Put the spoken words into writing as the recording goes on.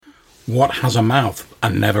What has a mouth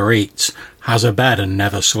and never eats, has a bed and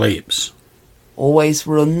never sleeps? Always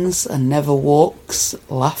runs and never walks,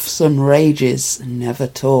 laughs and rages and never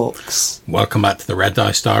talks. Welcome back to the Red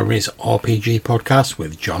Dice Diaries RPG podcast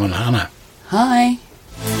with John and Hannah. Hi.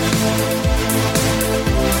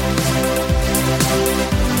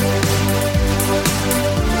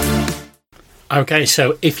 Okay,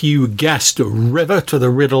 so if you guessed river to the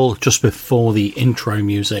riddle just before the intro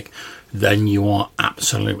music, then you are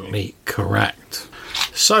absolutely correct.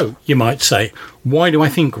 So, you might say, why do I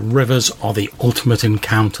think rivers are the ultimate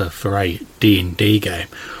encounter for a D&D game?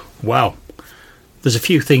 Well, there's a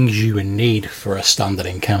few things you need for a standard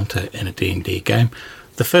encounter in a D&D game.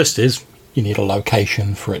 The first is, you need a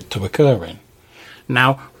location for it to occur in.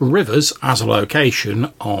 Now, rivers as a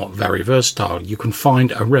location are very versatile. You can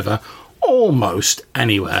find a river almost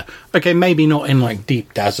anywhere. Okay, maybe not in like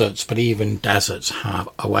deep deserts, but even deserts have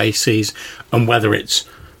oases, and whether it's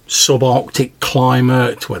subarctic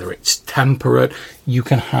climate, whether it's temperate, you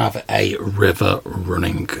can have a river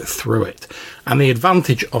running through it. And the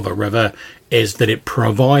advantage of a river is that it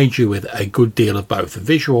provides you with a good deal of both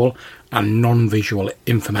visual and non-visual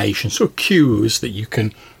information, so cues that you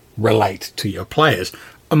can relate to your players.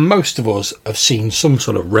 And most of us have seen some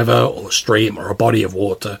sort of river or stream or a body of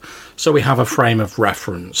water, so we have a frame of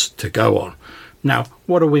reference to go on. Now,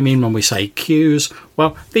 what do we mean when we say cues?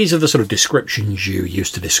 Well, these are the sort of descriptions you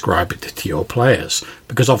use to describe it to your players,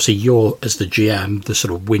 because obviously you're, as the GM, the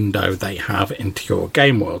sort of window they have into your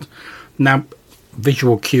game world. Now,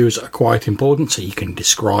 visual cues are quite important, so you can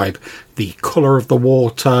describe the colour of the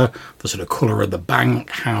water, the sort of colour of the bank,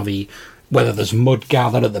 whether there's mud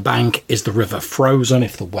gathered at the bank, is the river frozen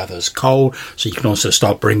if the weather's cold, so you can also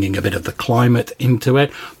start bringing a bit of the climate into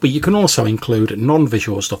it. But you can also include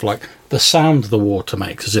non-visual stuff like the sound the water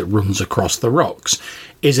makes as it runs across the rocks.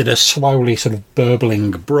 Is it a slowly sort of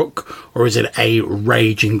burbling brook, or is it a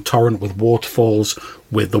raging torrent with waterfalls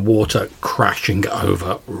with the water crashing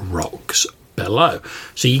over rocks below?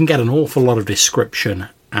 So you can get an awful lot of description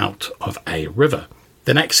out of a river.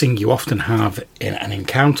 The next thing you often have in an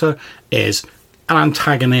encounter is an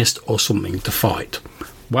antagonist or something to fight.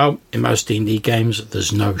 Well, in most D&D games,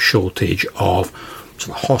 there's no shortage of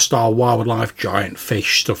sort of hostile wildlife, giant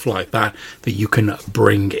fish, stuff like that you can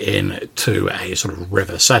bring in to a sort of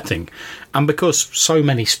river setting. And because so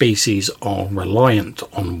many species are reliant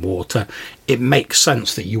on water, it makes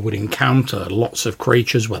sense that you would encounter lots of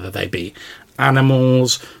creatures, whether they be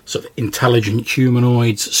animals, sort of intelligent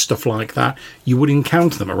humanoids, stuff like that. You would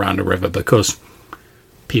encounter them around a river because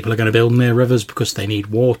people are going to build near rivers because they need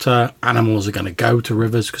water. Animals are going to go to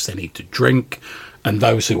rivers because they need to drink. And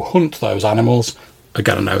those who hunt those animals are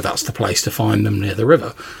going to know that's the place to find them, near the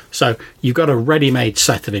river. So you've got a ready-made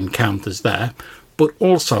set of encounters there. But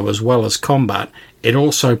also, as well as combat, it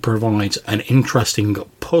also provides an interesting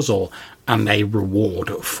puzzle and a reward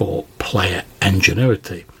for player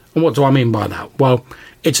ingenuity. And what do I mean by that? Well,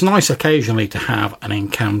 it's nice occasionally to have an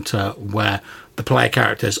encounter where the player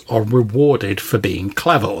characters are rewarded for being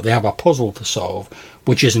clever, or they have a puzzle to solve,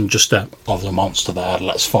 which isn't just there's a monster there,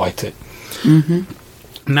 let's fight it.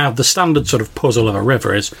 Mm-hmm. Now, the standard sort of puzzle of a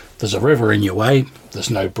river is there's a river in your way,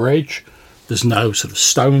 there's no bridge, there's no sort of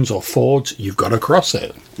stones or fords, you've got to cross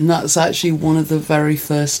it. And that's actually one of the very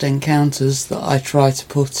first encounters that I try to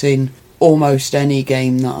put in almost any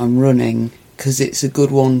game that I'm running, because it's a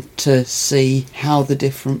good one to see how the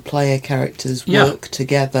different player characters work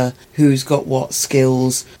together, who's got what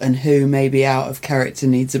skills, and who maybe out of character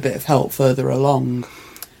needs a bit of help further along.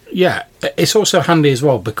 Yeah, it's also handy as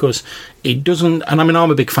well because it doesn't, and I mean,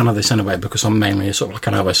 I'm a big fan of this anyway because I'm mainly a sort of like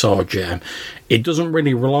an OSR GM. It doesn't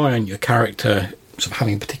really rely on your character sort of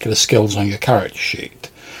having particular skills on your character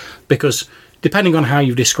sheet, because depending on how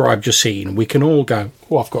you described your scene, we can all go,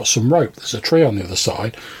 oh, I've got some rope, there's a tree on the other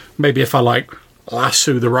side. Maybe if I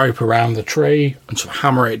lasso the rope around the tree and sort of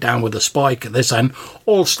hammer it down with a spike at this end,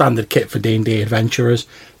 all standard kit for D&D adventurers,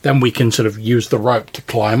 then we can sort of use the rope to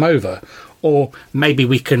climb over. Or maybe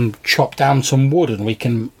we can chop down some wood and we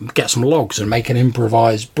can get some logs and make an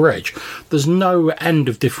improvised bridge. There's no end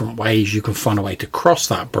of different ways you can find a way to cross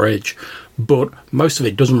that bridge, but most of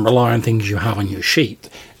it doesn't rely on things you have on your sheet.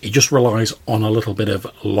 It just relies on a little bit of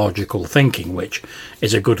logical thinking, which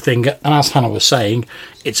is a good thing. And as Hannah was saying,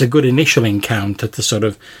 it's a good initial encounter to sort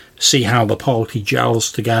of see how the party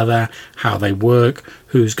gels together, how they work,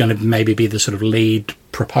 who's going to maybe be the sort of lead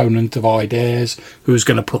proponent of ideas, who's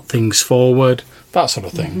going to put things forward, that sort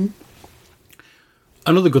of thing. Mm-hmm.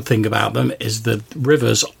 Another good thing about them is that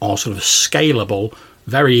rivers are sort of scalable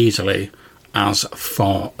very easily, as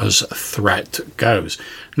far as threat goes.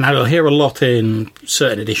 Now, you'll hear a lot in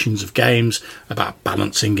certain editions of games about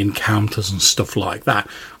balancing encounters and stuff like that.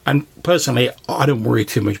 And personally, I don't worry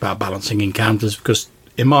too much about balancing encounters because,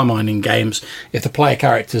 in my mind, in games, if the player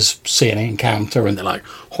characters see an encounter and they're like,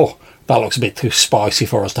 oh, that looks a bit too spicy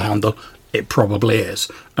for us to handle, it probably is,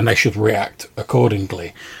 and they should react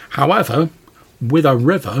accordingly. However, with a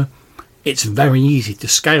river, it's very easy to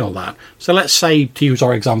scale that. So let's say, to use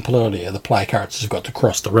our example earlier, the player characters have got to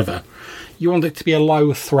cross the river. You want it to be a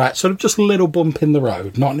low threat, sort of just a little bump in the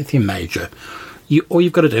road, not anything major. All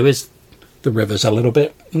you've got to do is the river's a little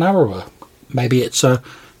bit narrower. Maybe it's a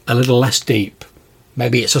little less deep.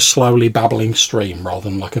 Maybe it's a slowly babbling stream rather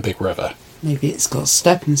than like a big river. Maybe it's got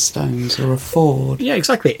stepping stones or a ford. Yeah,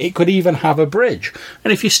 exactly. It could even have a bridge.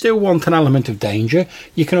 And if you still want an element of danger,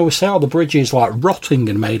 you can always say, oh, the bridge is like rotting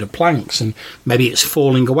and made of planks, and maybe it's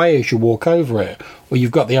falling away as you walk over it. Or you've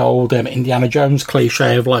got the old Indiana Jones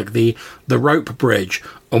cliche of like the rope bridge,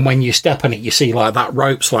 and when you step on it, you see like that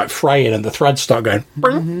rope's like fraying and the threads start going,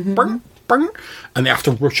 bing, bing, bing, and they have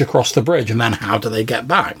to rush across the bridge, and then how do they get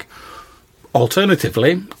back?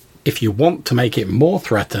 Alternatively, if you want to make it more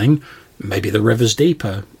threatening, maybe the river's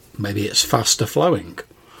deeper, maybe it's faster flowing.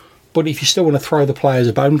 But if you still want to throw the players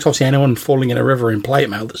a bone, because obviously anyone falling in a river in plate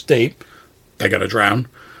mail that's deep, they're going to drown.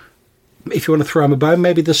 If you want to throw them a bone,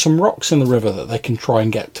 maybe there's some rocks in the river that they can try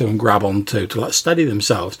and get to and grab onto to like steady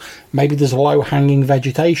themselves. Maybe there's low-hanging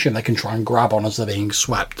vegetation they can try and grab on as they're being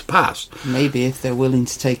swept past. Maybe if they're willing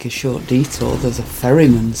to take a short detour, there's a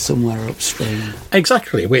ferryman somewhere upstream.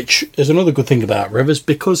 Exactly, which is another good thing about rivers,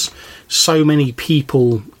 because so many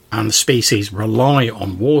people and species rely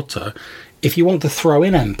on water. If you want to throw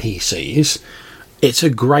in NPCs, it's a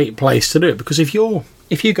great place to do it, because if you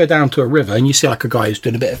go down to a river and you see like a guy who's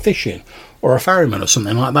doing a bit of fishing or a ferryman or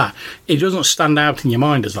something like that, it doesn't stand out in your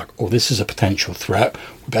mind as like, oh, this is a potential threat,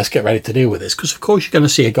 we best get ready to deal with this, because of course you're going to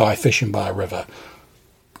see a guy fishing by a river.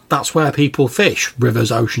 That's where people fish,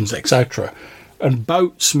 rivers, oceans, etc. And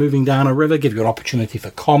boats moving down a river give you an opportunity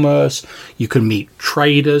for commerce. You can meet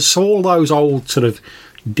traders. So all those old sort of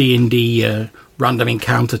D&D random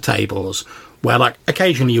encounter tables where like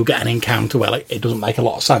occasionally you'll get an encounter where like it doesn't make a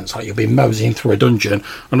lot of sense, like you'll be moseying through a dungeon and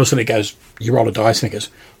all of a sudden it goes, you roll a dice and it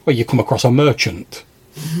goes, well, you come across a merchant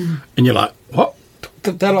and you're like, what?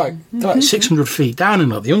 They're like 600 feet down in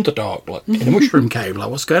like the Underdark, like in a mushroom cave,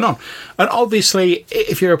 like what's going on? And obviously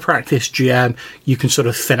if you're a practiced GM, you can sort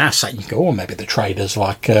of finesse that. You go, oh, maybe the trader's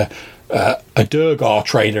like a Durgar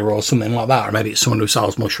trader or something like that, or maybe it's someone who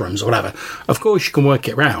sells mushrooms or whatever. Of course you can work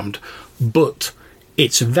it around, but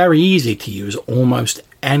it's very easy to use almost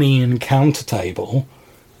any encounter table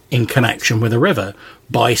in connection with a river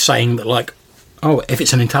by saying that, like, oh, if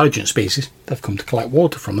it's an intelligent species, they've come to collect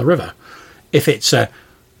water from the river. If it's a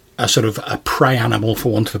sort of a prey animal,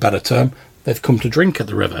 for want of a better term, they've come to drink at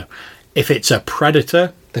the river. If it's a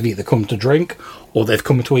predator, they've either come to drink or they've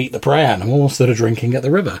come to eat the prey animals that are drinking at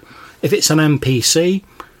the river. If it's an NPC,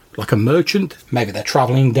 like a merchant, maybe they're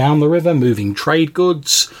travelling down the river, moving trade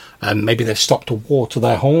goods, and maybe they've stopped to water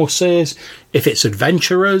their horses. If it's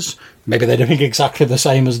adventurers, maybe they're doing exactly the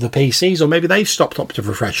same as the PCs, or maybe they've stopped up to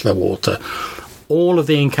refresh their water. All of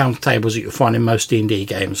the encounter tables that you'll find in most D&D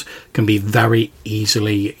games can be very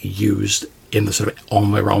easily used in the sort of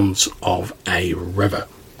environs of a river.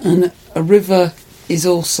 And a river is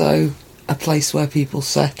also a place where people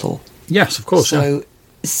settle. Yes, of course. So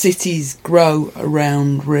cities grow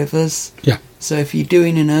around rivers. Yeah. So if you're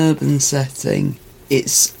doing an urban setting,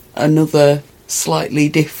 it's another slightly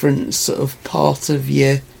different sort of part of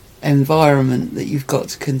your environment that you've got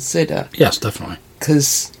to consider. Yes, definitely.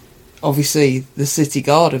 Because obviously the city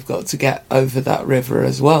guard have got to get over that river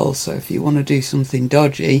as well. So if you want to do something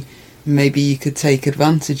dodgy, maybe you could take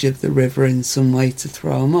advantage of the river in some way to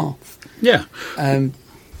throw them off. Yeah.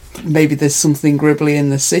 Maybe there's something gribbly in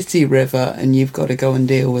the city river and you've got to go and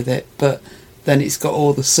deal with it, but then it's got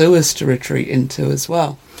all the sewers to retreat into as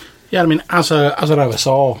well. Yeah, I mean, as an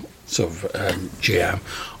OSR sort of GM,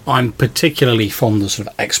 I'm particularly fond of sort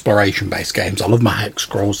of exploration-based games. I love my hex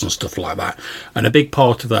scrolls and stuff like that, and a big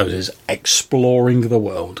part of those is exploring the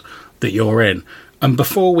world that you're in. And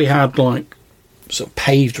before we had like sort of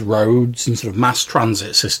paved roads and sort of mass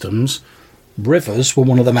transit systems, rivers were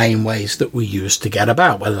one of the main ways that we used to get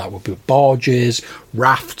about, whether that would be barges,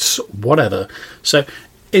 rafts, whatever. So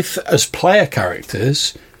if, as player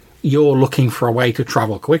characters, you're looking for a way to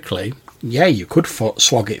travel quickly, yeah, you could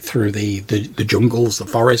slog it through the jungles, the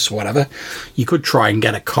forests, whatever. You could try and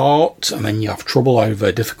get a cart, and then you have trouble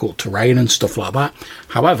over difficult terrain and stuff like that.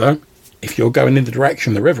 However, if you're going in the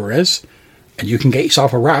direction the river is, and you can get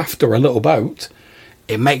yourself a raft or a little boat,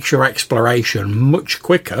 It makes your exploration much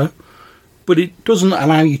quicker, but it doesn't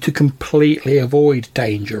allow you to completely avoid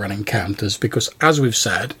danger and encounters because, as we've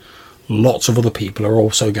said, lots of other people are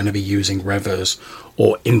also going to be using rivers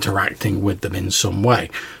or interacting with them in some way.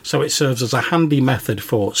 So it serves as a handy method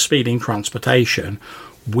for speeding transportation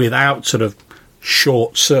without sort of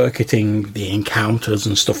short-circuiting the encounters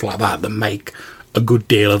and stuff like that make a good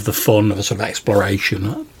deal of the fun of a sort of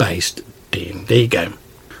exploration-based D&D game.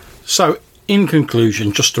 So, in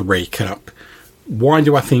conclusion, just to recap, why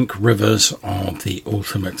do I think rivers are the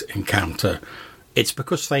ultimate encounter? It's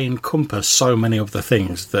because they encompass so many of the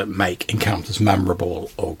things that make encounters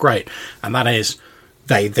memorable or great. And that is,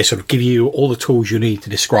 they sort of give you all the tools you need to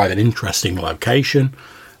describe an interesting location.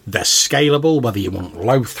 They're scalable, whether you want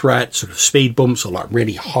low threat, sort of speed bumps, or like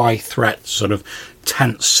really high threat, sort of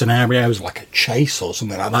tense scenarios like a chase or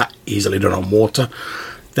something like that, easily done on water.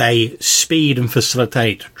 They speed and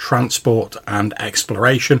facilitate transport and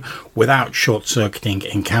exploration without short-circuiting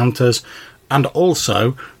encounters. And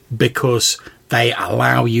also because they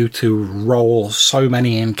allow you to roll so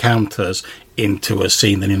many encounters into a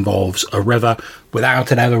scene that involves a river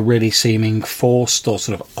without it ever really seeming forced or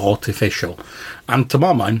sort of artificial. And to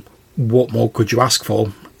my mind, what more could you ask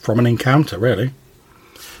for from an encounter, really?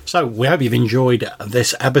 So we hope you've enjoyed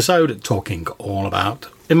this episode talking all about,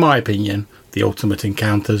 in my opinion, the ultimate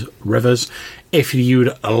encounters, rivers. If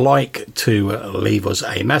you'd like to leave us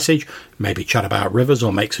a message, maybe chat about rivers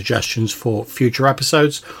or make suggestions for future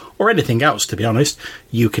episodes, or anything else, to be honest,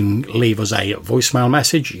 you can leave us a voicemail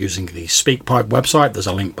message using the SpeakPipe website. There's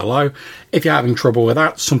a link below. If you're having trouble with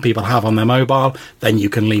that, some people have on their mobile, then you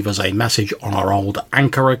can leave us a message on our old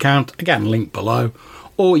Anchor account. Again, link below.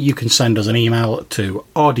 Or you can send us an email to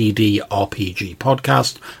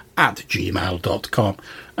rddrpgpodcast@gmail.com.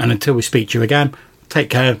 And until we speak to you again, take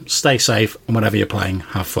care, stay safe, and whatever you're playing,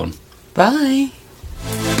 have fun. Bye.